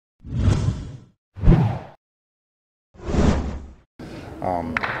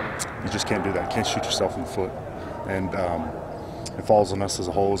You just can't do that. You can't shoot yourself in the foot. And it falls on us as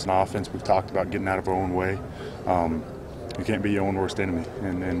a whole as an offense. We've talked about getting out of our own way. You can't be your own worst enemy.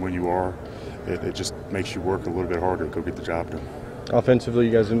 And when you are, it just makes you work a little bit harder to go get the job done. Offensively,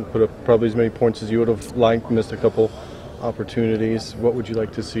 you guys didn't put up probably as many points as you would have liked, missed a couple opportunities. What would you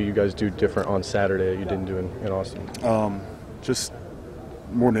like to see you guys do different on Saturday that you didn't do in Austin? Just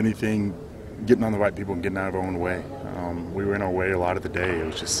more than anything, getting on the right people and getting out of our own way. We were in our way a lot of the day.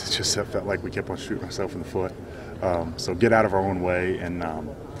 It just felt like we kept on shooting ourselves in the foot. So get out of our own way and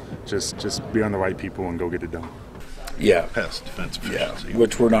just be on the right people and go get it done. Yeah, Pass defensive efficiency. yeah,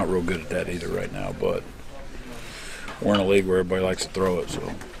 which we're not real good at that either right now, but we're in a league where everybody likes to throw it, so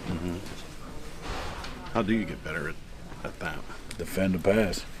How do you get better at that? defend the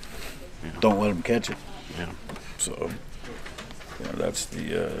pass. Yeah. Don't let them catch it. Yeah. So, that's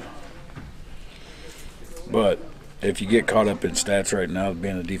the but if you get caught up in stats right now,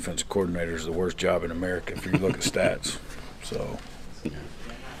 being a defensive coordinator is the worst job in America if you look at stats. So,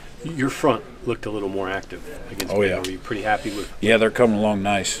 Your front looked a little more active against Oh, Baylor. yeah. Were you pretty happy with? yeah, they're coming along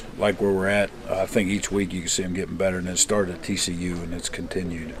nice, like where we're at. I think each week you can see them getting better, and it started at TCU and it's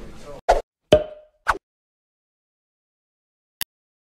continued.